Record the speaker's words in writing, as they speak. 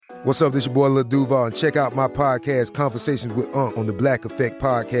What's up, this your boy Lil Duval, and check out my podcast, Conversations with Unc, on the Black Effect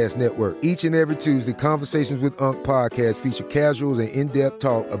Podcast Network. Each and every Tuesday, Conversations with Unc podcast feature casuals and in-depth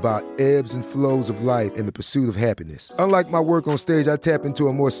talk about ebbs and flows of life and the pursuit of happiness. Unlike my work on stage, I tap into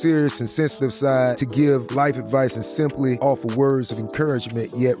a more serious and sensitive side to give life advice and simply offer words of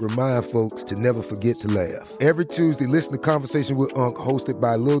encouragement, yet remind folks to never forget to laugh. Every Tuesday, listen to Conversations with Unc, hosted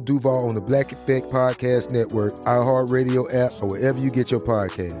by Lil Duval on the Black Effect Podcast Network, iHeartRadio app, or wherever you get your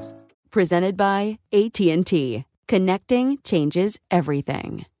podcasts. Presented by AT&T. Connecting changes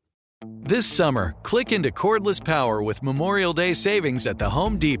everything. This summer, click into cordless power with Memorial Day savings at the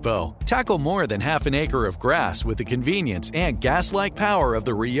Home Depot. Tackle more than half an acre of grass with the convenience and gas-like power of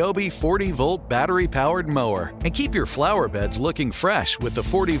the Ryobi 40-volt battery-powered mower. And keep your flower beds looking fresh with the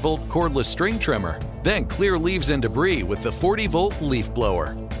 40-volt cordless string trimmer. Then clear leaves and debris with the 40-volt leaf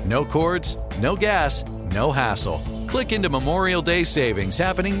blower. No cords, no gas, no hassle. Click into Memorial Day savings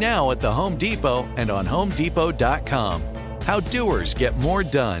happening now at the Home Depot and on HomeDepot.com. How doers get more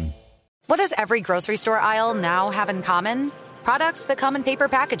done. What does every grocery store aisle now have in common? Products that come in paper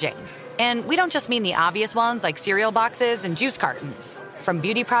packaging. And we don't just mean the obvious ones like cereal boxes and juice cartons. From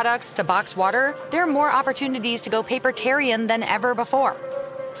beauty products to boxed water, there are more opportunities to go papertarian than ever before.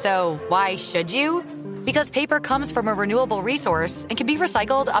 So why should you? Because paper comes from a renewable resource and can be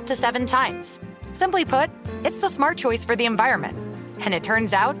recycled up to 7 times. Simply put, it's the smart choice for the environment. And it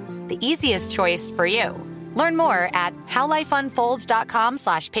turns out, the easiest choice for you. Learn more at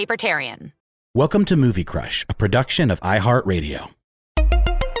howlifeunfolds.com/papertarian. Welcome to Movie Crush, a production of iHeartRadio.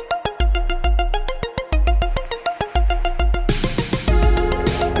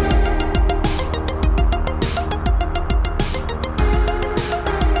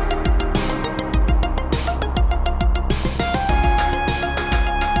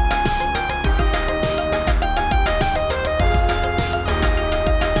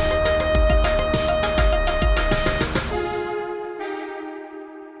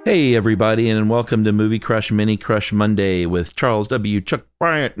 Hey, everybody, and welcome to Movie Crush Mini Crush Monday with Charles W. Chuck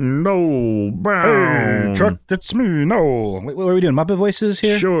Bryant and Noel Brown. Hey, Chuck, it's me, Noel. What are we doing, Muppet voices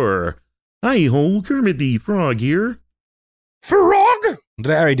here? Sure. Hi-ho, Kermit the Frog here. Frog? I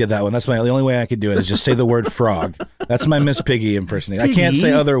already did that one. That's the only way I could do it is just say the word frog. That's my Miss Piggy impersonation. I can't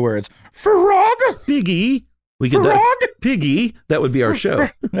say other words. Frog? Piggy. We could Frog? Piggy. That would be our show.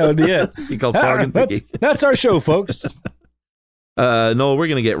 That would be it. Be called Frog and Piggy. That's our show, folks. Noel, we're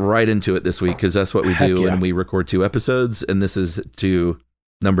going to get right into it this week because that's what we do Heck yeah. when we record 2 episodes, and this is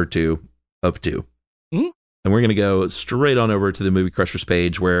number 2 of 2. Mm-hmm. And we're going to go straight on over to the Movie Crushers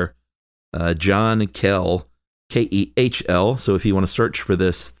page where John Kell, Kehl, so if you want to search for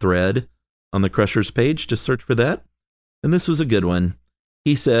this thread on the Crushers page, just search for that. And this was a good one.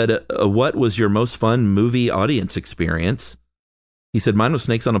 He said, what was your most fun movie audience experience? He said, mine was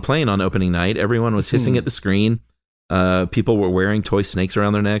Snakes on a Plane on opening night. Everyone was hissing at the screen. People were wearing toy snakes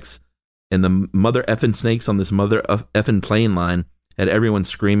around their necks, and the mother effing snakes on this mother effing plane line had everyone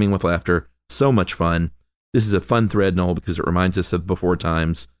screaming with laughter. So much fun. This is a fun thread, Noel, because it reminds us of before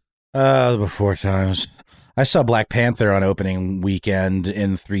times. Before times. I saw Black Panther on opening weekend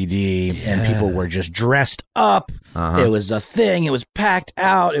in 3D, and people were just dressed up. It was a thing. It was packed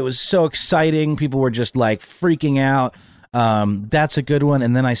out. It was so exciting. People were just like freaking out. That's a good one.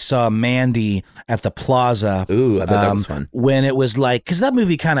 And then I saw Mandy at the Plaza. Ooh, I bet that was fun. When it was like, because that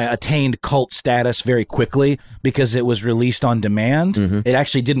movie kind of attained cult status very quickly because it was released on demand. Mm-hmm. It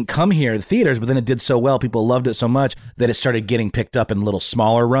actually didn't come here to theaters, but then it did so well. People loved it so much that it started getting picked up in little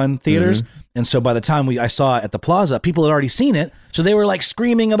smaller run theaters. Mm-hmm. And so by the time I saw it at the Plaza, people had already seen it. So they were like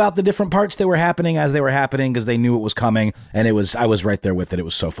screaming about the different parts that were happening as they were happening because they knew it was coming. And I was right there with it. It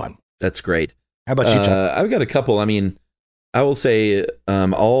was so fun. That's great. How about you, Chuck? I've got a couple. I mean, I will say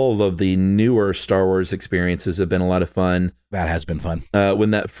all of the newer Star Wars experiences have been a lot of fun. That has been fun.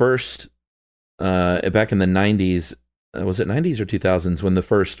 When that first, back in the 90s, was it 90s or 2000s, when the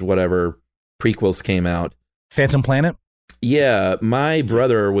first whatever prequels came out? Phantom Planet? Yeah, my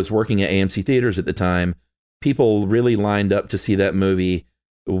brother was working at AMC Theaters at the time. People really lined up to see that movie.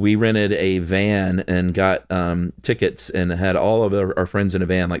 We rented a van and got tickets and had all of our friends in a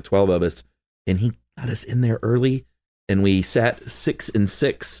van, like 12 of us. And he got us in there early. And we sat 6 and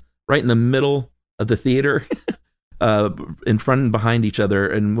 6 right in the middle of the theater, in front and behind each other.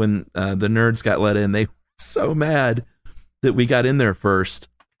 And when the nerds got let in, they were so mad that we got in there first.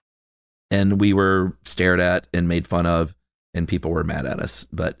 And we were stared at and made fun of, and people were mad at us.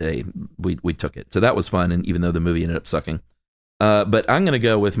 But hey, we took it. So that was fun, and even though the movie ended up sucking. But I'm going to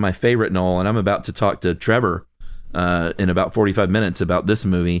go with my favorite, Noel, and I'm about to talk to Trevor in about 45 minutes about this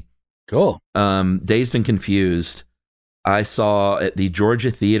movie. Cool. Dazed and Confused. I saw at the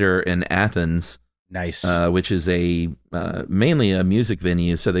Georgia Theater in Athens. Nice. Which is mainly a music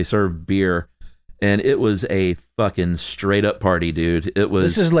venue, so they serve beer. And it was a fucking straight up party, dude.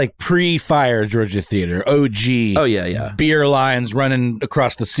 This is like pre-fire Georgia Theater, OG. Oh, yeah. Beer lines running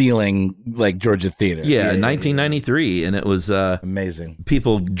across the ceiling like Georgia Theater. Yeah, 1993. And it was amazing.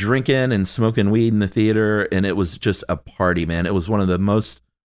 People drinking and smoking weed in the theater. And it was just a party, man. It was one of the most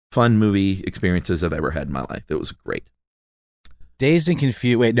fun movie experiences I've ever had in my life. It was great. Dazed and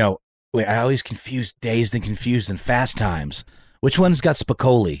Confused. Wait, I always confuse Dazed and Confused and Fast Times. Which one's got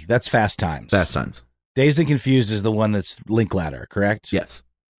Spicoli? That's Fast Times. Fast Times. Dazed and Confused is the one that's Linklater, correct? Yes.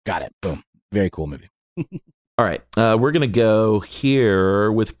 Got it. Boom. Very cool movie. All right. We're going to go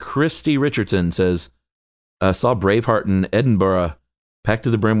here with Christy Richardson. Says, saw Braveheart in Edinburgh, packed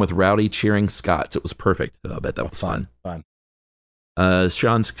to the brim with rowdy, cheering Scots. It was perfect. I bet that was fun.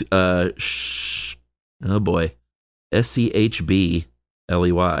 Sean's, oh boy, SCHBLEY.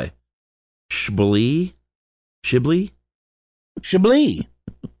 Chablis?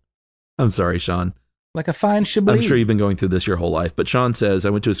 I'm sorry, Sean. Like a fine Chablis. I'm sure you've been going through this your whole life. But Sean says, I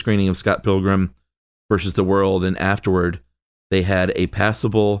went to a screening of Scott Pilgrim versus the World, and afterward, they had a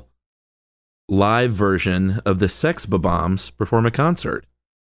passable live version of the Sex Bob-ombs perform a concert.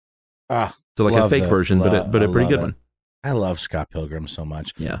 So like a fake version, but a pretty good one. I love Scott Pilgrim so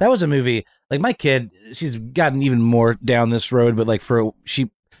much. Yeah. That was a movie, like my kid, she's gotten even more down this road, but like she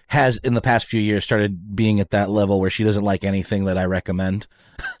has in the past few years started being at that level where she doesn't like anything that I recommend.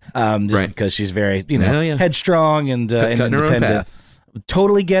 Because she's very, headstrong and independent.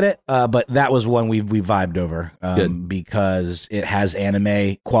 Totally get it. But that was one we vibed over because it has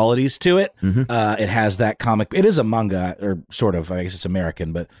anime qualities to it. Mm-hmm. It has that comic. It is a manga, or sort of, I guess it's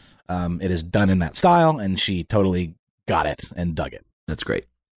American, but it is done in that style, and she totally got it and dug it. That's great.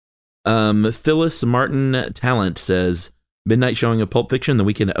 Phyllis Martin Talent says, midnight showing of Pulp Fiction the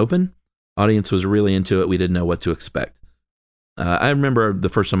weekend open. Audience was really into it. We didn't know what to expect. I remember the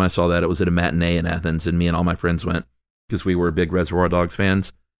first time I saw that, it was at a matinee in Athens, and me and all my friends went because we were big Reservoir Dogs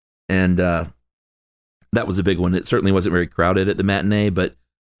fans. And that was a big one. It certainly wasn't very crowded at the matinee, but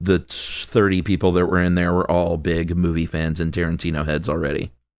the 30 people that were in there were all big movie fans and Tarantino heads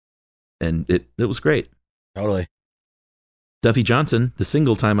already. And it was great. Totally. Duffy Johnson, the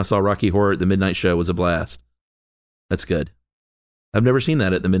single time I saw Rocky Horror at the midnight show was a blast. That's good. I've never seen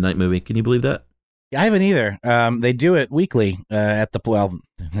that at the midnight movie. Can you believe that? I haven't either. They do it weekly at the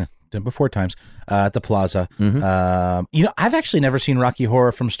before times at the Plaza. Mm-hmm. I've actually never seen Rocky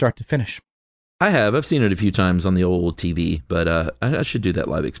Horror from start to finish. I have. I've seen it a few times on the old TV, but I should do that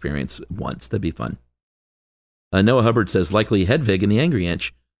live experience once. That'd be fun. Noah Hubbard says, likely Hedvig in the Angry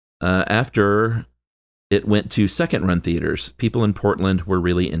Inch. After it went to second run theaters, people in Portland were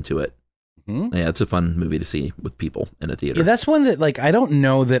really into it. Mm-hmm. Yeah, it's a fun movie to see with people in a theater. Yeah, that's one that, like, I don't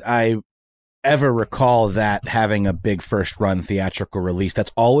know that I ever recall that having a big first run theatrical release.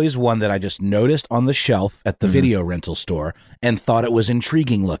 That's always one that I just noticed on the shelf at the video rental store and thought it was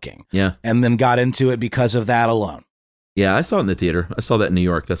intriguing looking. Yeah. And then got into it because of that alone. Yeah, I saw it in the theater. I saw that in New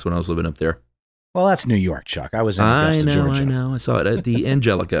York. That's when I was living up there. Well, that's New York, Chuck. I was in Augusta, Georgia. I know. I saw it at the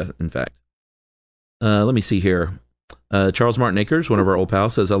Angelica, in fact. Let me see here. Charles Martin Akers, one of our old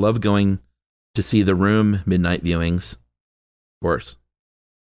pals, says, I love going to see The Room midnight viewings. Of course.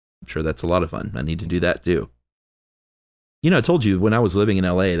 I'm sure that's a lot of fun. I need to do that too. I told you when I was living in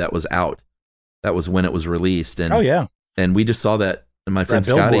LA, that was out. That was when it was released. And, oh, yeah. And we just saw that. And my friend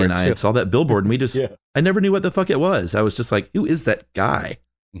Scotty and I saw that billboard, and we just, I never knew what the fuck it was. I was just like, who is that guy?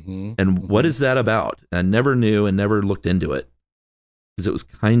 Mm-hmm. And what is that about? I never knew and never looked into it because it was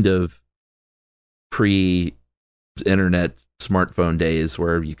kind of pre-internet smartphone days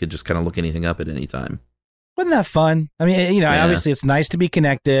where you could just kind of look anything up at any time. Wasn't that fun? I mean, obviously it's nice to be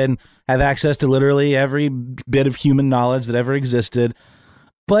connected, have access to literally every bit of human knowledge that ever existed.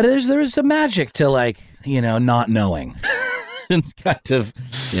 But there's a magic to, like, not knowing. And kind of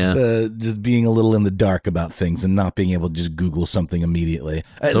just being a little in the dark about things and not being able to just Google something immediately.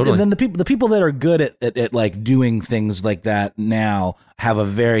 Totally. And then the people that are good at like doing things like that now have a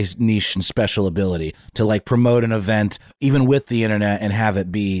very niche and special ability to like promote an event even with the internet and have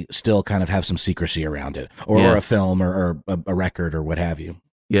it be still kind of have some secrecy around it or a film or a record or what have you.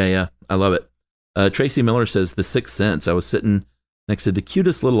 Yeah. I love it. Tracy Miller says, The Sixth Sense. I was sitting next to the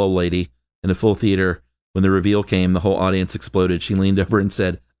cutest little old lady in a full theater. When the reveal came, the whole audience exploded. She leaned over and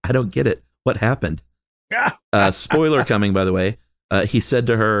said, I don't get it. What happened? Spoiler coming, by the way. He said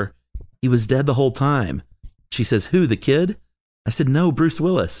to her, he was dead the whole time. She says, who, the kid? I said, no, Bruce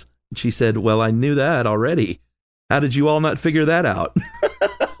Willis. She said, well, I knew that already. How did you all not figure that out?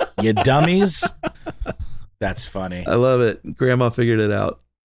 You dummies. That's funny. I love it. Grandma figured it out.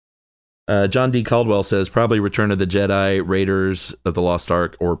 John D. Caldwell says probably Return of the Jedi, Raiders of the Lost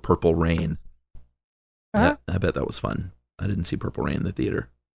Ark, or Purple Rain. I bet that was fun. I didn't see Purple Rain in the theater.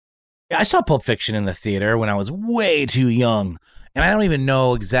 Yeah, I saw Pulp Fiction in the theater when I was way too young, and I don't even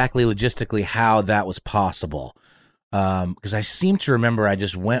know exactly logistically how that was possible. Because I seem to remember I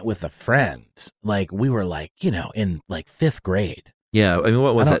just went with a friend. Like, we were like, in like 5th grade. Yeah, I mean,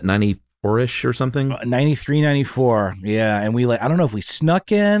 what was that, 94-ish or something? 93, 94. Yeah, and we I don't know if we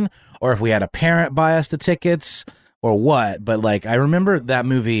snuck in or if we had a parent buy us the tickets or what, but like, I remember that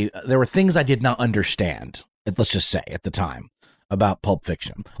movie, there were things I did not understand, let's just say, at the time, about Pulp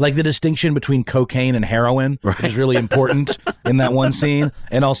Fiction. Like the distinction between cocaine and heroin is really important in that one scene,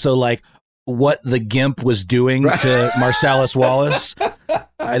 and also like what the Gimp was doing to Marcellus Wallace.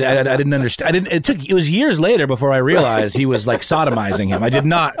 I didn't understand. It was years later before I realized he was like sodomizing him. I did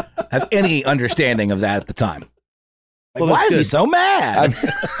not have any understanding of that at the time. Like, why is he so mad?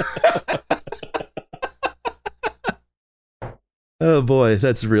 Oh boy,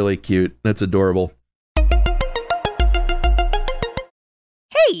 that's really cute. That's adorable.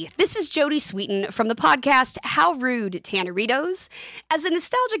 Hey, this is Jody Sweeten from the podcast How Rude, Tanneritos. As a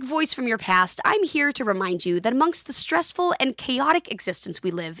nostalgic voice from your past, I'm here to remind you that amongst the stressful and chaotic existence we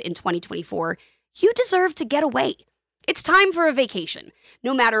live in 2024, you deserve to get away. It's time for a vacation,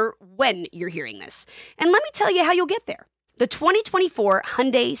 no matter when you're hearing this. And let me tell you how you'll get there. The 2024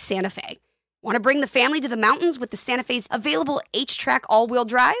 Hyundai Santa Fe. Want to bring the family to the mountains with the Santa Fe's available H-Track all-wheel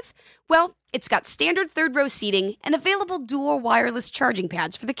drive? Well, it's got standard third-row seating and available dual wireless charging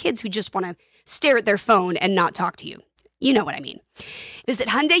pads for the kids who just want to stare at their phone and not talk to you. You know what I mean. Visit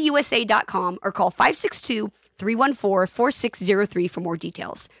HyundaiUSA.com or call 562-314-4603 for more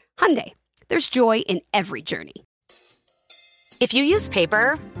details. Hyundai, there's joy in every journey. If you use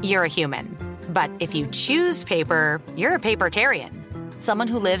paper, you're a human. But if you choose paper, you're a papertarian. Someone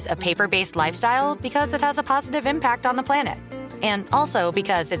who lives a paper-based lifestyle because it has a positive impact on the planet. And also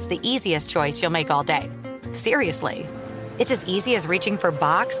because it's the easiest choice you'll make all day. Seriously. It's as easy as reaching for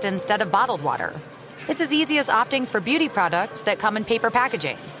boxed instead of bottled water. It's as easy as opting for beauty products that come in paper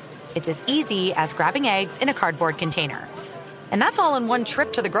packaging. It's as easy as grabbing eggs in a cardboard container. And that's all in one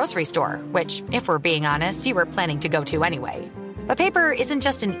trip to the grocery store, which, if we're being honest, you were planning to go to anyway. But paper isn't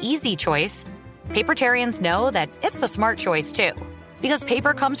just an easy choice. Papertarians know that it's the smart choice, too. Because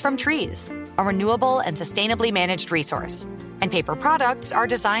paper comes from trees, a renewable and sustainably managed resource. And paper products are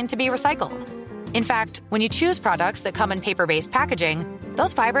designed to be recycled. In fact, when you choose products that come in paper-based packaging,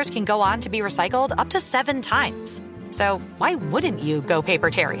 those fibers can go on to be recycled up to 7 times. So why wouldn't you go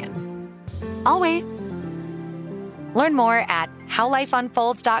papertarian? I'll wait. Learn more at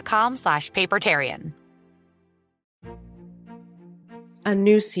howlifeunfolds.com/papertarian. A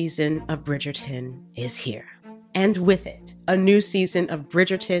new season of Bridgerton is here. And with it, a new season of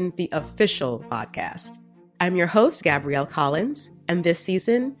Bridgerton, the official podcast. I'm your host, Gabrielle Collins, and this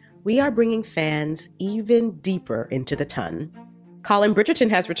season, we are bringing fans even deeper into the ton. Colin Bridgerton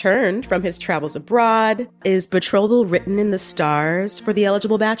has returned from his travels abroad. Is betrothal written in the stars for the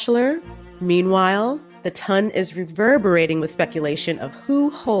eligible bachelor? Meanwhile, the ton is reverberating with speculation of who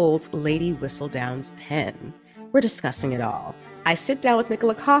holds Lady Whistledown's pen. We're discussing it all. I sit down with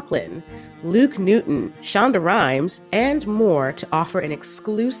Nicola Coughlan, Luke Newton, Shonda Rhimes, and more to offer an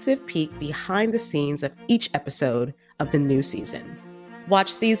exclusive peek behind the scenes of each episode of the new season.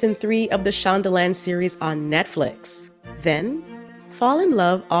 Watch season 3 of the Shondaland series on Netflix. Then, fall in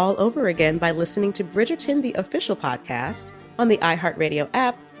love all over again by listening to Bridgerton, the official podcast, on the iHeartRadio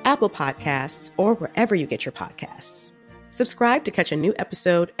app, Apple Podcasts, or wherever you get your podcasts. Subscribe to catch a new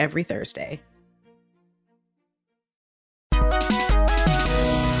episode every Thursday.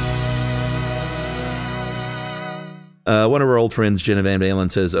 One of our old friends, Jenna Van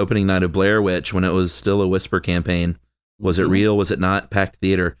Balen, says opening night of Blair Witch, when it was still a whisper campaign. Was it real? Was it not? Packed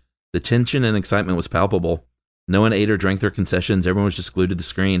theater. The tension and excitement was palpable. No one ate or drank their concessions. Everyone was just glued to the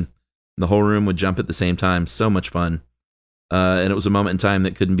screen. The whole room would jump at the same time. So much fun. And it was a moment in time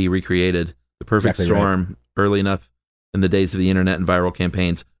that couldn't be recreated. The perfect storm, early enough in the days of the internet and viral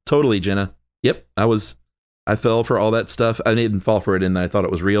campaigns. Totally, Jenna. Yep, I fell for all that stuff. I didn't fall for it and I thought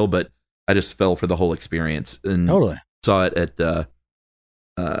it was real, but I just fell for the whole experience. And totally. Saw it at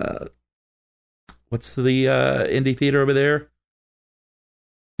what's the indie theater over there?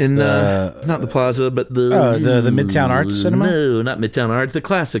 In not the Plaza, but the Midtown Arts Cinema. No, not Midtown Arts. The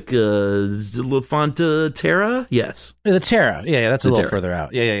classic LaFont Terra. Yes, the Terra. Yeah, that's a little further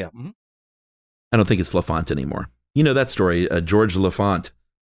out. Yeah. Mm-hmm. I don't think it's LaFont anymore. You know that story. George LaFont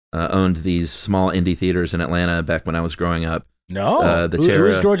owned these small indie theaters in Atlanta back when I was growing up. No.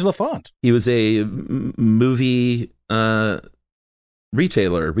 Who's George Lafont? He was a movie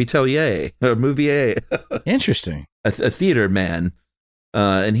retailer, Interesting. a theater man.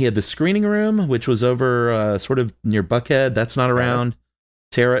 And he had the screening room, which was over sort of near Buckhead. That's not around.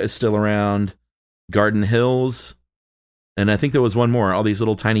 Tara is still around. Garden Hills. And I think there was one more, all these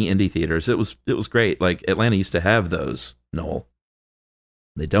little tiny indie theaters. It was great. Like Atlanta used to have those, Noel.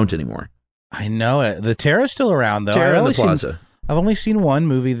 They don't anymore. I know it. The Tara's still around, though. Tara and the Plaza. I've only seen one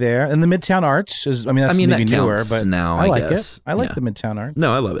movie there. And the Midtown Arts is, that's maybe that newer, but now, I like guess. it. I like the Midtown Arts.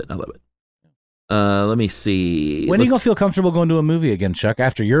 No, I love it. Let me see. When are you going to feel comfortable going to a movie again, Chuck?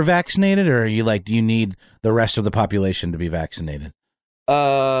 After you're vaccinated, or are you like, do you need the rest of the population to be vaccinated?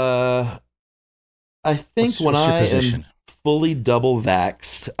 I think when I am fully double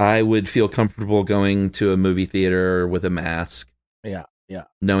vaxxed, I would feel comfortable going to a movie theater with a mask. Yeah.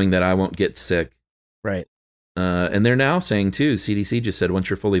 Knowing that I won't get sick. Right. And they're now saying, too, CDC just said once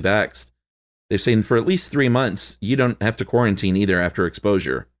you're fully vaxxed, they're saying for at least 3 months, you don't have to quarantine either after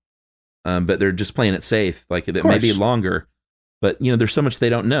exposure. But they're just playing it safe. Like, it may be longer. But, there's so much they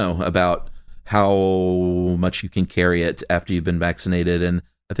don't know about how much you can carry it after you've been vaccinated. And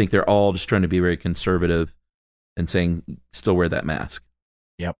I think they're all just trying to be very conservative and saying, still wear that mask.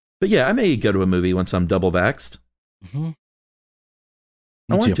 Yep. But yeah, I may go to a movie once I'm double vaxxed. Mm-hmm.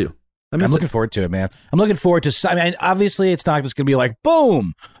 I want to. I'm looking forward to it, man. I'm looking forward to, obviously it's not just going to be like,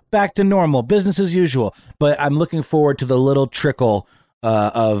 boom, back to normal, business as usual. But I'm looking forward to the little trickle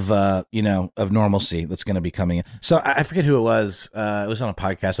of normalcy that's going to be coming in. So I forget who it was. It was on a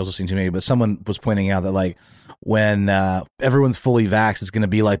podcast I was listening to maybe, but someone was pointing out that like when everyone's fully vaxxed, it's going to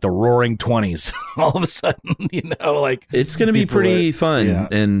be like the roaring 20s all of a sudden, like it's going to be pretty fun. Yeah.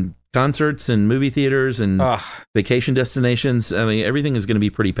 And concerts and movie theaters and vacation destinations. I mean, everything is going to be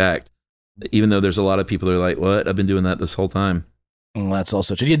pretty packed, even though there's a lot of people who are like, what? I've been doing that this whole time. Well, that's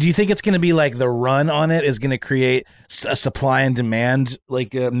also true. Do you think it's going to be like the run on it is going to create a supply and demand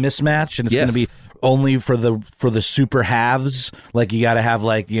like a mismatch, and it's going to be only for the super haves? Like you got to have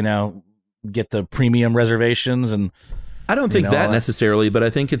like get the premium reservations, and I don't think that necessarily, but I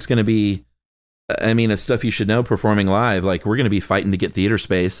think it's going to be. I mean, it's stuff you should know. Performing live, like we're going to be fighting to get theater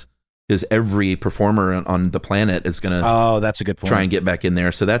space because every performer on the planet is going to. Oh, that's a good point. Try and get back in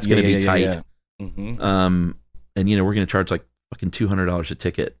there, so that's going to be tight. Yeah. Mm-hmm. And we're going to charge like fucking $200 a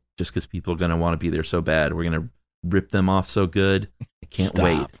ticket just because people are going to want to be there so bad. We're going to rip them off so good. I can't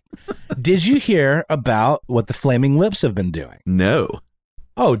wait. Did you hear about what the Flaming Lips have been doing? No.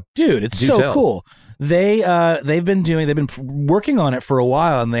 Oh, dude, it's cool. They've been working on it for a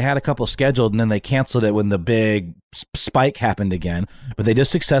while, and they had a couple scheduled, and then they canceled it when the big spike happened again. But they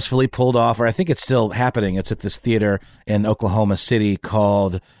just successfully pulled off, or I think it's still happening. It's at this theater in Oklahoma City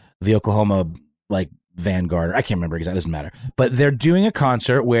called the Oklahoma Vanguard. I can't remember exactly. It doesn't matter. But they're doing a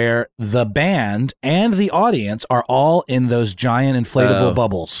concert where the band and the audience are all in those giant inflatable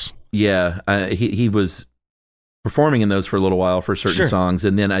bubbles. Yeah, he was performing in those for a little while for certain songs,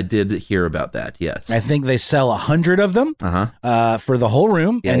 and then I did hear about that. Yes, I think they sell 100 of them for the whole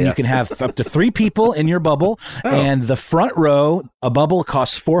room, and you can have up to 3 people in your bubble. And the front row, a bubble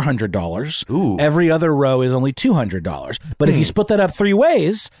costs $400. Ooh. Every other row is only $200. But if you split that up 3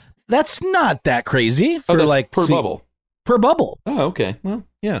 ways, that's not that crazy for per bubble. Per bubble. Oh, okay. Well,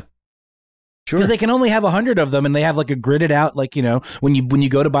 yeah. Sure. Because they can only have 100 of them, and they have like a gridded out, when you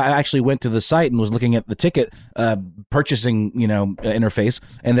go to buy. I actually went to the site and was looking at the ticket purchasing, interface,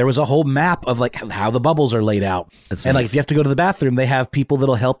 and there was a whole map of like how the bubbles are laid out. And like if you have to go to the bathroom, they have people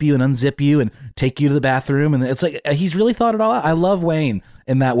that'll help you and unzip you and take you to the bathroom, and it's like he's really thought it all out. I love Wayne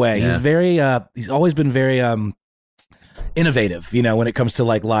in that way. Yeah. He's very he's always been very innovative, when it comes to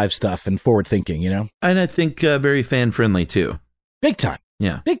like live stuff and forward thinking, And I think very fan friendly too. Big time.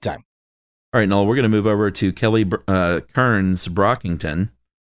 Yeah. Big time. All right, Noel, we're going to move over to Kelly Kearns Brockington.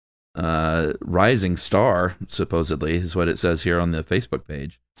 Rising star, supposedly, is what it says here on the Facebook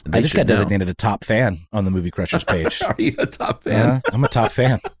page. I just got designated a top fan on the Movie Crushers page. Are you a top fan? I'm a top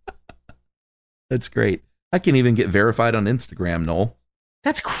fan. That's great. I can even get verified on Instagram, Noel.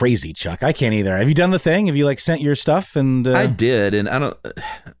 That's crazy, Chuck. I can't either. Have you done the thing? Have you sent your stuff? And I did, and I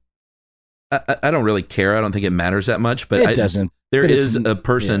don't really care. I don't think it matters that much, but it doesn't. There is a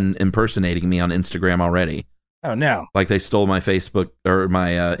person impersonating me on Instagram already. Oh, no. Like they stole my Facebook or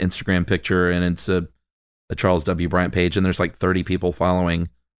my Instagram picture, and it's a Charles W. Bryant page, and there's like 30 people following.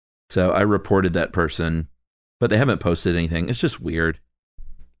 So I reported that person, but they haven't posted anything. It's just weird.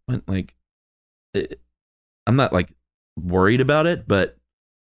 I'm not worried about it, but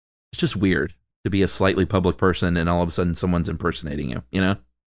it's just weird to be a slightly public person and all of a sudden someone's impersonating you,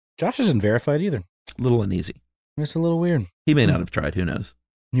 Josh isn't verified either. A little uneasy. It's a little weird. He may not have tried. Who knows?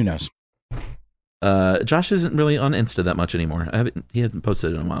 Who knows? Josh isn't really on Insta that much anymore. He hasn't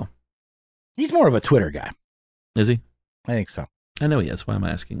posted in a while. He's more of a Twitter guy. Is he? I think so. I know he is. Why am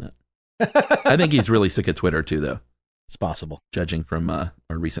I asking that? I think he's really sick of Twitter too, though. It's possible. Judging from our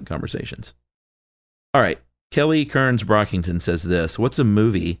recent conversations. All right. Kelly Kearns Brockington says this. What's a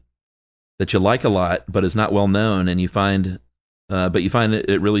movie that you like a lot, but is not well known, and you find that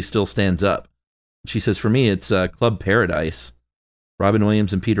it really still stands up? She says, for me, it's Club Paradise. Robin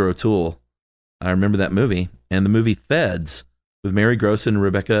Williams and Peter O'Toole. I remember that movie. And the movie Feds with Mary Gross and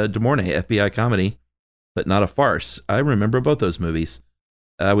Rebecca De Mornay, FBI comedy, but not a farce. I remember both those movies.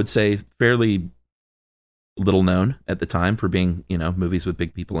 I would say fairly little known at the time for being, movies with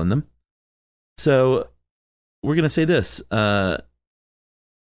big people in them. So we're going to say this.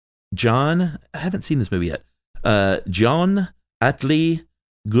 John, I haven't seen this movie yet. John Atle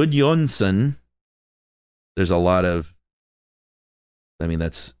Gudjonsson. There's a lot of,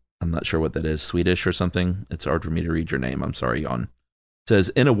 I'm not sure what that is, Swedish or something. It's hard for me to read your name. I'm sorry, Jon. It says,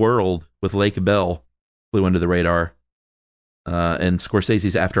 In a World with Lake Bell flew under the radar. And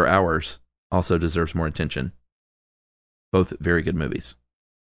Scorsese's After Hours also deserves more attention. Both very good movies.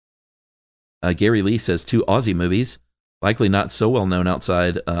 Gary Lee says 2 Aussie movies, likely not so well known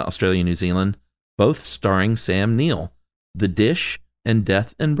outside Australia and New Zealand, both starring Sam Neill, The Dish and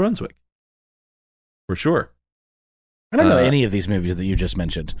Death in Brunswick. For sure. I don't know any of these movies that you just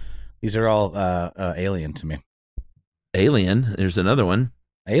mentioned. These are all alien to me. Alien, there's another one.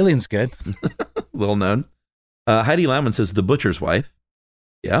 Alien's good. Little known. Heidi Lauman says The Butcher's Wife.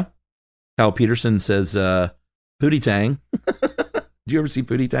 Yeah. Kyle Peterson says Pootie Tang. Did you ever see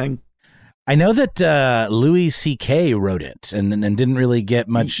Pootie Tang? I know that Louis C.K. wrote it and didn't really get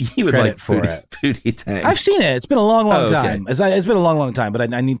much credit for it. Pootie Tang. I've seen it. It's been a long time. It's been a long time,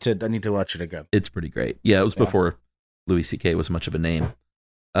 but I need to watch it again. It's pretty great. Yeah, it was before Louis C.K. was much of a name.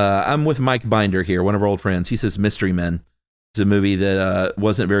 I'm with Mike Binder here, one of our old friends. He says Mystery Men. It's a movie that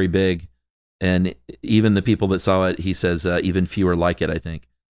wasn't very big, and even the people that saw it, he says, even fewer like it, I think.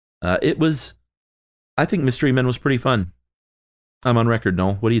 I think Mystery Men was pretty fun. I'm on record,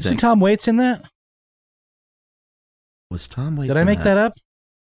 Noel. What do you think? Is Tom Waits in that? Was Tom Waits Did I make that up?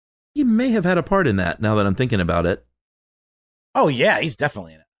 He may have had a part in that, now that I'm thinking about it. Oh, yeah, he's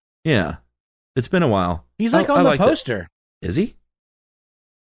definitely in it. Yeah. It's been a while. He's on the poster. Is he?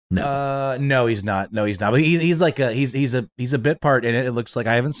 No. No, he's not. But he's like he's a bit part in it. It looks like.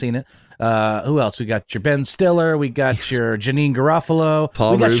 I haven't seen it. Who else? We got your Ben Stiller. We got your Janine Garofalo.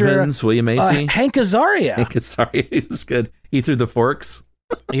 Paul Reubens, William Macy. Hank Azaria. Hank Azaria. He was good. He threw the forks.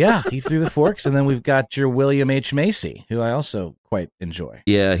 Yeah, he threw the forks. And then we've got your William H. Macy, who I also quite enjoy.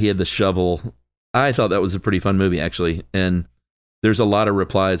 Yeah, he had the shovel. I thought that was a pretty fun movie, actually. And there's a lot of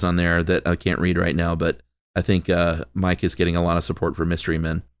replies on there that I can't read right now, but I think Mike is getting a lot of support for Mystery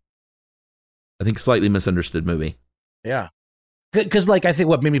Men. I think slightly misunderstood movie. Yeah. Because, I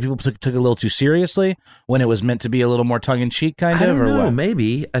think maybe people took it a little too seriously when it was meant to be a little more tongue-in-cheek, kind of? I don't know, what?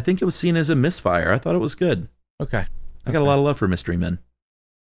 maybe. I think it was seen as a misfire. I thought it was good. Okay. I got a lot of love for Mystery Men.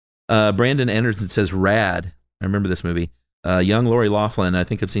 Brandon Anderson says Rad. I remember this movie. Young Lori Loughlin. I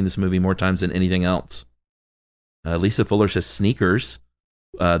think I've seen this movie more times than anything else. Lisa Fuller says Sneakers,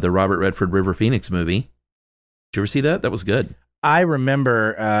 the Robert Redford River Phoenix movie. Did you ever see that? That was good. I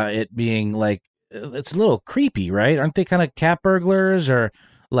remember it being it's a little creepy, right? Aren't they kind of cat burglars or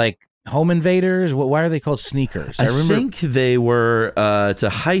home invaders? Why are they called Sneakers? I think they were, it's a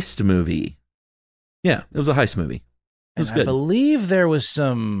heist movie. Yeah, it was a heist movie. It was good. I believe there was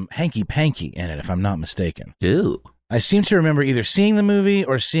some hanky-panky in it, if I'm not mistaken. Ew. I seem to remember either seeing the movie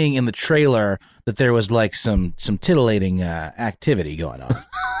or seeing in the trailer that there was some titillating activity going on.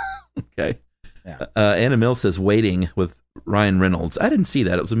 Okay. Yeah. Anna Mills says Waiting with Ryan Reynolds. I didn't see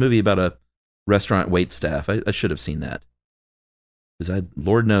that. It was a movie about a restaurant wait staff. I should have seen that. Because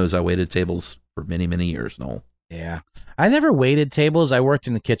Lord knows I waited tables for many, many years, Noel. Yeah. I never waited tables. I worked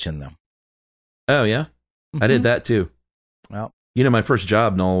in the kitchen, though. Oh, yeah? Mm-hmm. I did that, too. Well. My first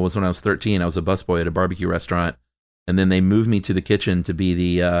job, Noel, was when I was 13. I was a busboy at a barbecue restaurant. And then they moved me to the kitchen to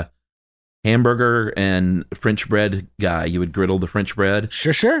be the hamburger and French bread guy. You would griddle the French bread.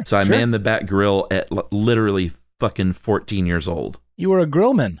 Sure. So I manned the back grill at literally fucking 14 years old. You were a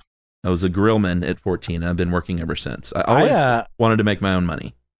grillman. I was a grillman at 14, and I've been working ever since. I always wanted to make my own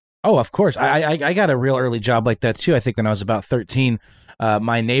money. Oh, of course. I got a real early job like that, too. I think when I was about 13,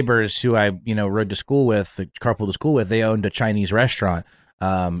 my neighbors who I rode to school with, carpool to school with, they owned a Chinese restaurant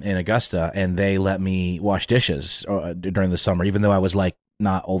in Augusta, and they let me wash dishes during the summer, even though I was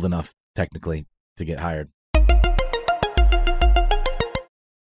not old enough technically to get hired.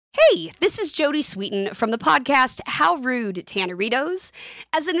 Hey, this is Jodie Sweetin from the podcast How Rude, Tanneritos.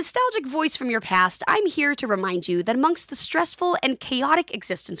 As a nostalgic voice from your past, I'm here to remind you that amongst the stressful and chaotic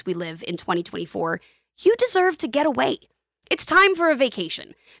existence we live in 2024, you deserve to get away. It's time for a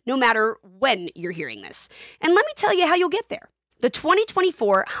vacation, no matter when you're hearing this. And let me tell you how you'll get there. The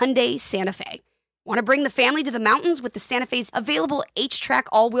 2024 Hyundai Santa Fe. Want to bring the family to the mountains with the Santa Fe's available H-Track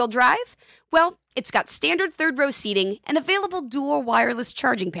all-wheel drive? Well, it's got standard third-row seating and available dual wireless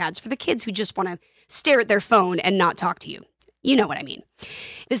charging pads for the kids who just want to stare at their phone and not talk to you. You know what I mean.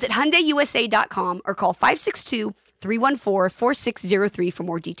 Visit HyundaiUSA.com or call 562-314-4603 for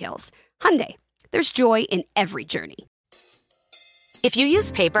more details. Hyundai, there's joy in every journey. If you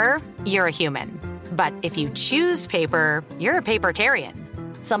use paper, you're a human. But if you choose paper, you're a papertarian.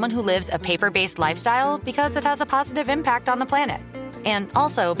 Someone who lives a paper-based lifestyle because it has a positive impact on the planet. And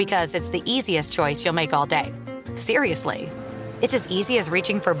also because it's the easiest choice you'll make all day. Seriously. It's as easy as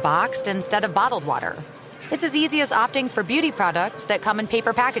reaching for boxed instead of bottled water. It's as easy as opting for beauty products that come in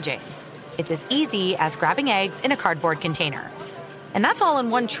paper packaging. It's as easy as grabbing eggs in a cardboard container. And that's all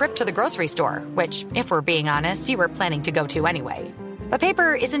in one trip to the grocery store, which, if we're being honest, you were planning to go to anyway. But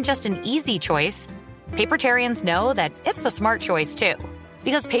paper isn't just an easy choice. Papertarians know that it's the smart choice, too.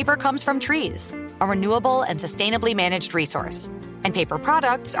 Because paper comes from trees, a renewable and sustainably managed resource. And paper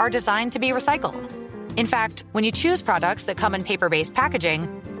products are designed to be recycled. In fact, when you choose products that come in paper-based packaging,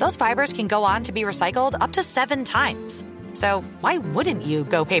 those fibers can go on to be recycled up to 7 times. So why wouldn't you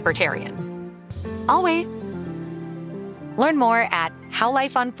go papertarian? I'll wait. Learn more at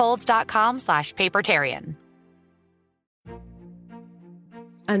howlifeunfolds.com/papertarian.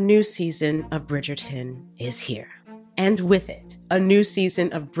 A new season of Bridgerton is here. And with it, a new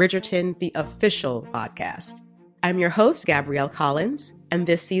season of Bridgerton, the official podcast. I'm your host, Gabrielle Collins, and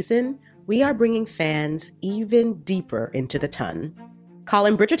this season, we are bringing fans even deeper into the ton.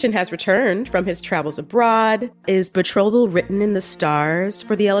 Colin Bridgerton has returned from his travels abroad. Is betrothal written in the stars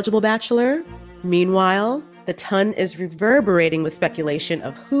for the eligible bachelor? Meanwhile, the ton is reverberating with speculation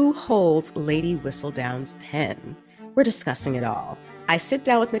of who holds Lady Whistledown's pen. We're discussing it all. I sit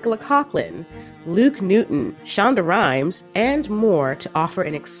down with Nicola Coughlan, Luke Newton, Shonda Rhimes, and more to offer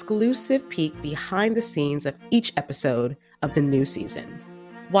an exclusive peek behind the scenes of each episode of the new season.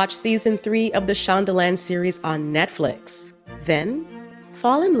 Watch season 3 of the Shondaland series on Netflix. Then,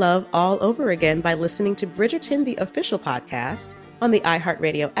 fall in love all over again by listening to Bridgerton, the official podcast, on the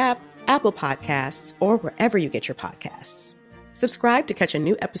iHeartRadio app, Apple Podcasts, or wherever you get your podcasts. Subscribe to catch a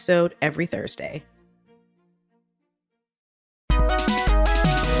new episode every Thursday.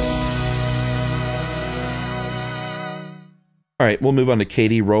 All right, we'll move on to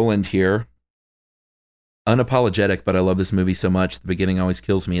Katie Rowland here. Unapologetic, but I love this movie so much. The beginning always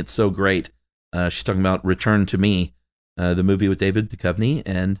kills me. It's so great. She's talking about Return to Me, the movie with David Duchovny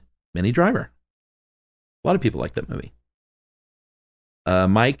and Minnie Driver. A lot of people like that movie.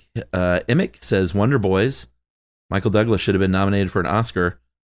 Mike Emick says, Wonder Boys. Michael Douglas should have been nominated for an Oscar.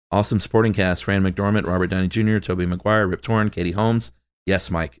 Awesome supporting cast. Fran McDormand, Robert Downey Jr., Tobey Maguire, Rip Torn, Katie Holmes.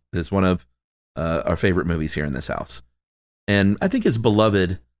 Yes, Mike, it is one of our favorite movies here in this house. And I think it's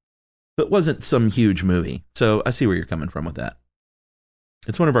beloved, but wasn't some huge movie. So I see where you're coming from with that.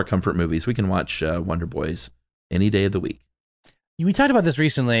 It's one of our comfort movies. We can watch Wonder Boys any day of the week. We talked about this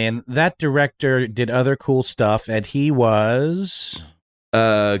recently, and that director did other cool stuff, and he was...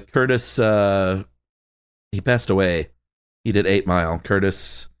 Curtis, he passed away. He did 8 Mile.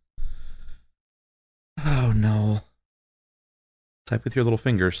 Curtis... Oh, no. Type with your little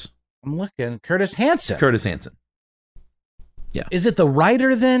fingers. I'm looking. Curtis Hanson. Curtis Hanson. Yeah. Is it the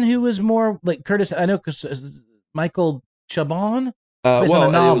writer then who was more like Curtis? I know because Michael Chabon. Well, on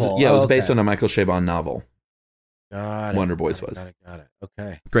a novel. It was based on a Michael Chabon novel. Got it. Wonder Boys was. Got it.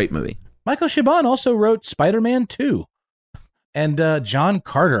 Okay. Great movie. Michael Chabon also wrote Spider-Man 2 and John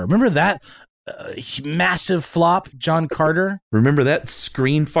Carter. Remember that massive flop, John Carter? Remember that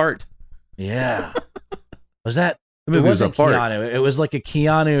screen fart? Yeah. Was that? The movie was a fart. Keanu. It was like a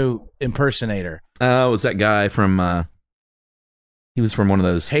Keanu impersonator. It was that guy from... He was from one of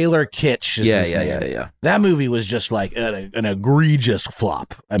those... Taylor Kitsch. Yeah. That movie was just like an egregious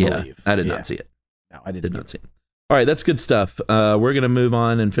flop, I believe. I did not see it. No, I did not see it. All right, that's good stuff. We're going to move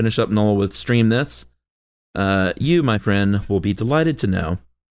on and finish up, Noel, with Stream This. You, my friend, will be delighted to know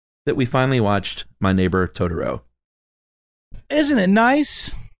that we finally watched My Neighbor Totoro. Isn't it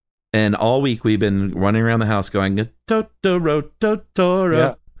nice? And all week we've been running around the house going, Totoro, Totoro.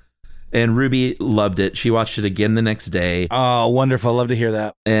 Yeah. And Ruby loved it. She watched it again the next day. Oh, wonderful. Love to hear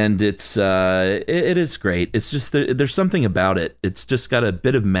that. And it's it is great. It's just there's something about it. It's just got a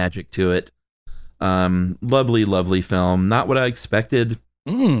bit of magic to it. Lovely, lovely film. Not what I expected.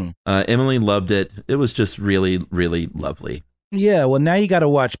 Emily loved it. It was just really, really lovely. Yeah, well, now you got to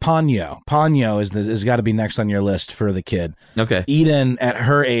watch Ponyo. Ponyo is got to be next on your list for the kid. Okay. Eden, at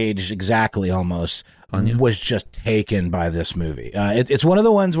her age, exactly almost, Ponyo was just taken by this movie. It's one of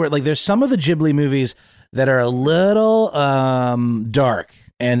the ones where, like, there's some of the Ghibli movies that are a little dark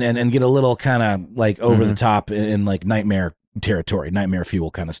and get a little kind of like over the top in like nightmare territory, nightmare fuel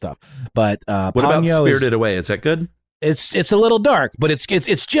kind of stuff. But what about Spirited Away? Is that good? It's a little dark, but it's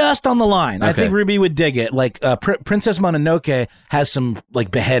just on the line. Okay. I think Ruby would dig it. Like Princess Mononoke has some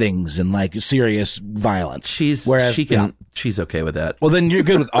like beheadings and like serious violence. She's okay with that. Well, then you're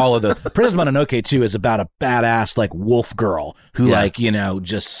good with all of the Princess Mononoke too is about a badass like wolf girl who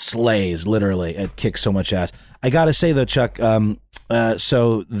just slays literally and kicks so much ass. I gotta say though, Chuck.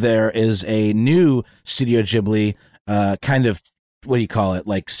 So there is a new Studio Ghibli kind of. What do you call it?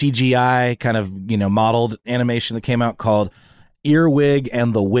 Like CGI kind of, modeled animation that came out called Earwig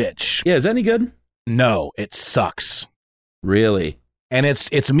and the Witch. Yeah. Is that any good? No, it sucks. Really? And it's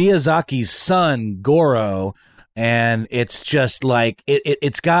Miyazaki's son, Goro. And it's just like,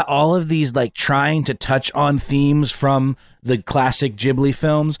 it's got all of these like trying to touch on themes from the classic Ghibli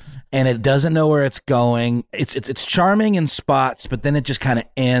films. And it doesn't know where it's going. It's charming in spots, but then it just kind of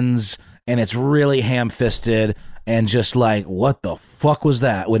ends and it's really ham-fisted. And just like, what the fuck was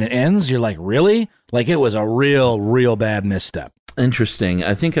that? When it ends, you're like, really? Like it was a real bad misstep. Interesting.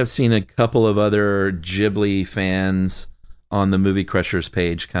 I think I've seen a couple of other Ghibli fans on the Movie Crushers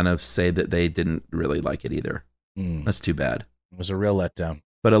page kind of say that they didn't really like it either. That's too bad. It was a real letdown.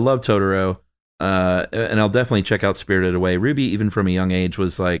 But I love Totoro, and I'll definitely check out Spirited Away. Ruby, even from a young age,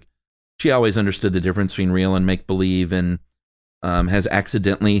 was like, she always understood the difference between real and make-believe, and has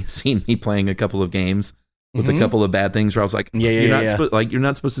accidentally seen me playing a couple of games with a couple of bad things where I was like, you're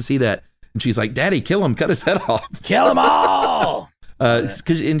not supposed to see that. And she's like, Daddy, kill him, cut his head off. Kill them all! And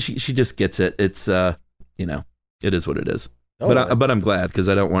she just gets it. It's, it is what it is. Oh, but I'm glad, because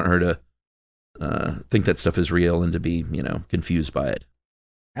I don't want her to think that stuff is real and to be, confused by it.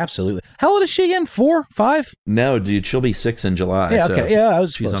 Absolutely. How old is she again? 4, 5? No, dude, she'll be 6 in July. Yeah, okay. Yeah,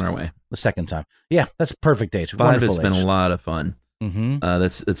 she's on her way. The second time. Yeah, that's perfect age. 5 has been a lot of fun. Mm-hmm.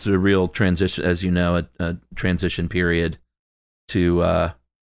 That's a real transition, as you know, a transition period to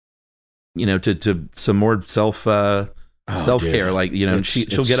to some more self-care. Like,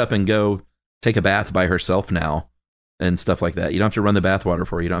 she'll get up and go take a bath by herself now and stuff like that. You don't have to run the bathwater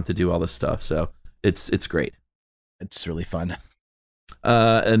for her. You don't have to do all this stuff. So it's great. It's really fun.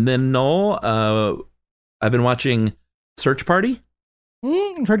 And then Noel, I've been watching Search Party.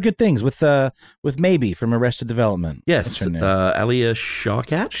 I've heard good things with Maybe from Arrested Development. Yes, Alia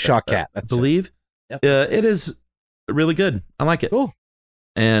Shawkat. Shawkat, I believe. Yep. It is really good. I like it. Cool.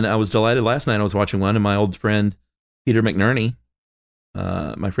 And I was delighted last night. I was watching one, and my old friend Peter McNerney,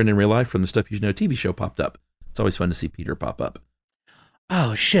 my friend in real life from the Stuff You Should Know TV show, popped up. It's always fun to see Peter pop up.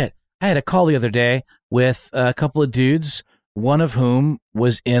 Oh shit! I had a call the other day with a couple of dudes, one of whom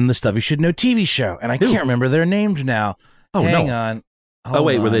was in the Stuff You Should Know TV show, and I can't remember their names now. Oh, Hang on.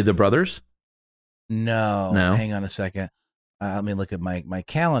 Hold on. Were they the brothers? No. Hang on a second. Let me look at my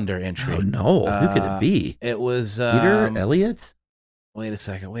calendar entry. Oh, no. Who could it be? It was... Peter Elliott? Wait a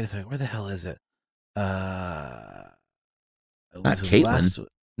second. Where the hell is it? Not Caitlin.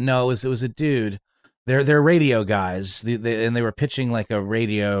 No, it was a dude. They're radio guys. And they were pitching like a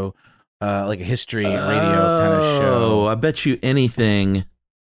radio, like a history radio kind of show. Oh, I bet you anything...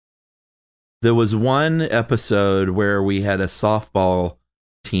 There was one episode where we had a softball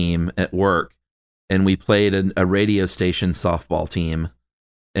team at work, and we played a radio station softball team,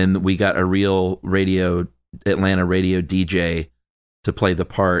 and we got a real Atlanta radio DJ to play the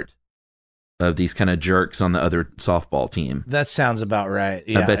part of these kind of jerks on the other softball team. That sounds about right.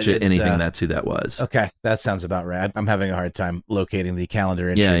 Yeah, I bet you anything that's who that was. Okay, that sounds about right. I'm having a hard time locating the calendar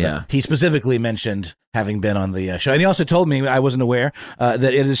entry. Yeah. He specifically mentioned having been on the show, and he also told me, I wasn't aware, that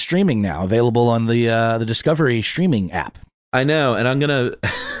it is streaming now, available on the Discovery streaming app. I know, and I'm gonna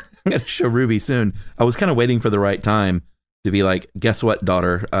show Ruby soon. I was kind of waiting for the right time to be like, guess what,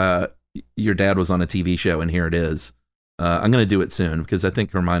 daughter? Your dad was on a TV show, and here it is. I'm going to do it soon because I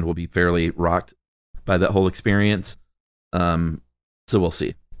think her mind will be fairly rocked by that whole experience. So we'll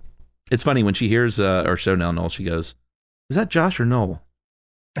see. It's funny when she hears our show now, Noel, she goes, is that Josh or Noel?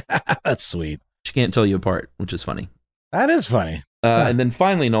 That's sweet. She can't tell you apart, which is funny. That is funny. And then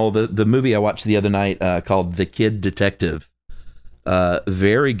finally, Noel, the movie I watched the other night called The Kid Detective.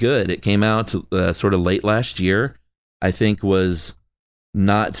 Very good. It came out sort of late last year. I think was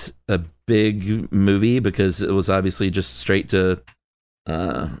not a big movie because it was obviously just straight to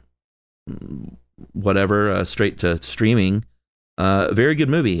straight to streaming. Very good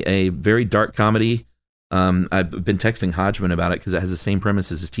movie, a very dark comedy. I've been texting Hodgman about it because it has the same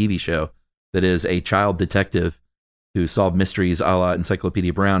premise as his TV show, that is a child detective who solved mysteries a la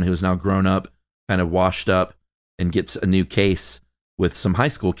Encyclopedia Brown, who is now grown up, kind of washed up, and gets a new case with some high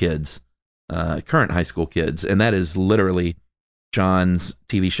school kids, current high school kids. And that is literally John's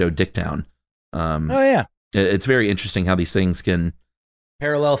TV show Dicktown. Oh, yeah. It's very interesting how these things can...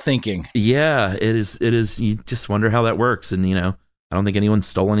 Parallel thinking. Yeah, it is. You just wonder how that works. And, I don't think anyone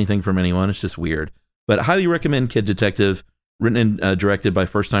stole anything from anyone. It's just weird. But I highly recommend Kid Detective, written and directed by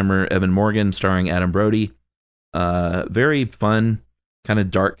first-timer Evan Morgan, starring Adam Brody. Very fun, kind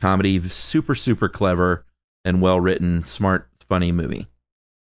of dark comedy, super, super clever and well-written, smart, funny movie.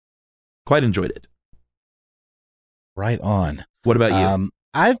 Quite enjoyed it. Right on. What about you?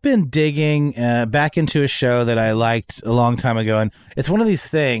 I've been digging back into a show that I liked a long time ago, and it's one of these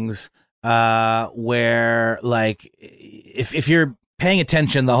things where, like, if you're paying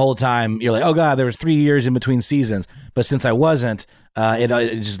attention the whole time, you're like, oh god, there was 3 years in between seasons. But since I wasn't, it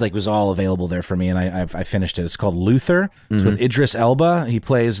just like was all available there for me, and I finished it. It's called Luther. It's with Idris Elba. He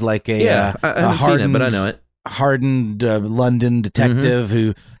plays like I haven't seen it, but I know it. Hardened London detective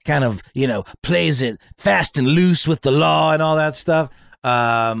who kind of plays it fast and loose with the law and all that stuff.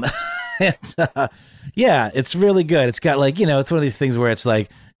 Yeah, it's really good. It's got like, it's one of these things where it's like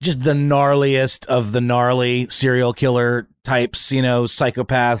just the gnarliest of the gnarly serial killer types,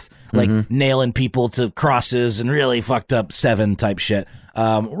 psychopaths, like nailing people to crosses and really fucked up Seven type shit.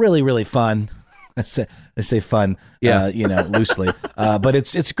 Really, really fun. I say fun, loosely, but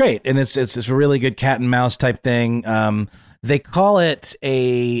it's great, and it's a really good cat and mouse type thing. They call it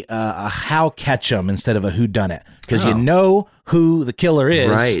a how catch 'em instead of a who done it, because you know who the killer is,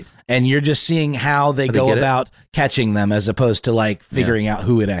 right? And you're just seeing how they go about catching them, as opposed to like figuring out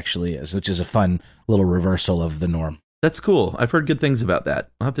who it actually is, which is a fun little reversal of the norm. That's cool. I've heard good things about that.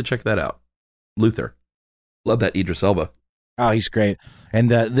 I'll have to check that out. Luther, love that Idris Elba. Oh, he's great.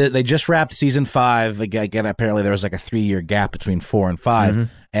 And they just wrapped season 5. Again, apparently there was like a 3-year gap between 4 and 5.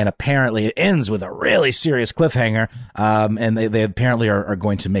 And apparently it ends with a really serious cliffhanger. And they apparently are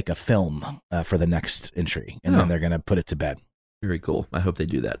going to make a film for the next entry. And then they're going to put it to bed. Very cool. I hope they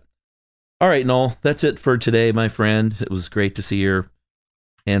do that. All right, Noel, that's it for today, my friend. It was great to see your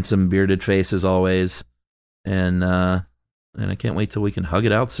handsome bearded face as always. And I can't wait till we can hug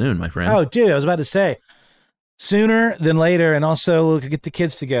it out soon, my friend. Oh, dude, I was about to say, sooner than later, and also we'll get the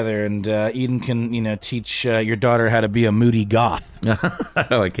kids together, and Eden can, teach your daughter how to be a moody goth.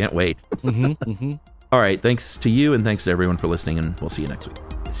 Oh, I can't wait. All right, thanks to you, and thanks to everyone for listening, and we'll see you next week.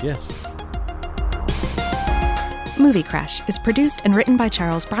 Yes. Movie Crash is produced and written by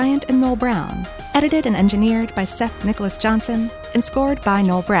Charles Bryant and Noel Brown, edited and engineered by Seth Nicholas Johnson, and scored by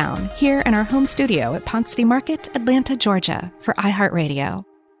Noel Brown here in our home studio at Ponce City Market, Atlanta, Georgia, for iHeartRadio.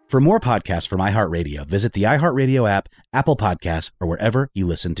 For more podcasts from iHeartRadio, visit the iHeartRadio app, Apple Podcasts, or wherever you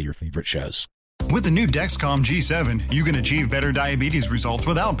listen to your favorite shows. With the new Dexcom G7, you can achieve better diabetes results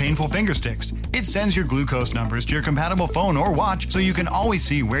without painful finger sticks. It sends your glucose numbers to your compatible phone or watch so you can always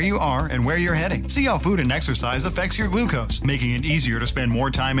see where you are and where you're heading. See how food and exercise affects your glucose, making it easier to spend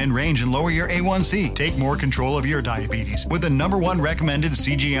more time in range and lower your A1C. Take more control of your diabetes with the #1 recommended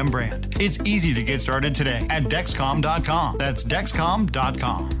CGM brand. It's easy to get started today at Dexcom.com. That's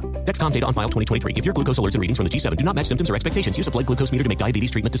Dexcom.com. Dexcom data on file 2023. If your glucose alerts and readings from the G7 do not match symptoms or expectations, use a blood glucose meter to make diabetes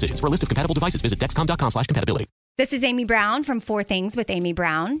treatment decisions. For a list of compatible devices, visit Dexcom.com/compatibility. This is Amy Brown from 4 Things with Amy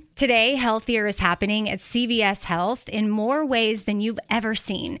Brown. Today, Healthier is happening at CVS Health in more ways than you've ever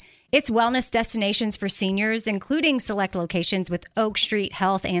seen. It's wellness destinations for seniors, including select locations with Oak Street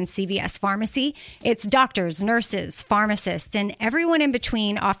Health and CVS Pharmacy. It's doctors, nurses, pharmacists, and everyone in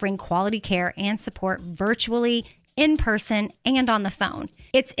between offering quality care and support virtually, in person, and on the phone.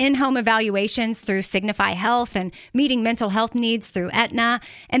 It's in-home evaluations through Signify Health and meeting mental health needs through Aetna.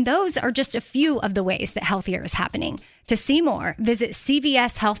 And those are just a few of the ways that Healthier is happening. To see more, visit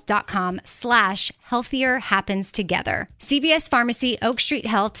cvshealth.com/healthier happens together. CVS Pharmacy, Oak Street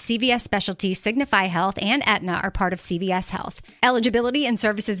Health, CVS Specialty, Signify Health, and Aetna are part of CVS Health. Eligibility and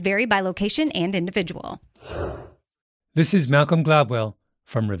services vary by location and individual. This is Malcolm Gladwell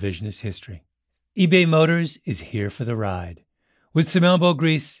from Revisionist History. eBay Motors is here for the ride. With some elbow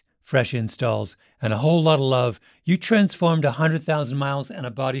grease, fresh installs, and a whole lot of love, you transformed 100,000 miles and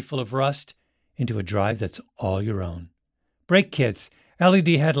a body full of rust into a drive that's all your own. Brake kits,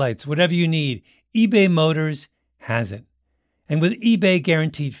 LED headlights, whatever you need, eBay Motors has it. And with eBay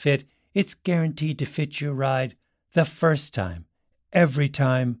Guaranteed Fit, it's guaranteed to fit your ride the first time, every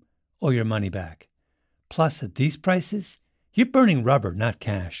time, or your money back. Plus, at these prices, you're burning rubber, not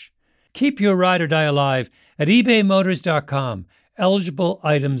cash. Keep your ride or die alive at ebaymotors.com. Eligible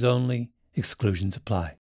items only. Exclusions apply.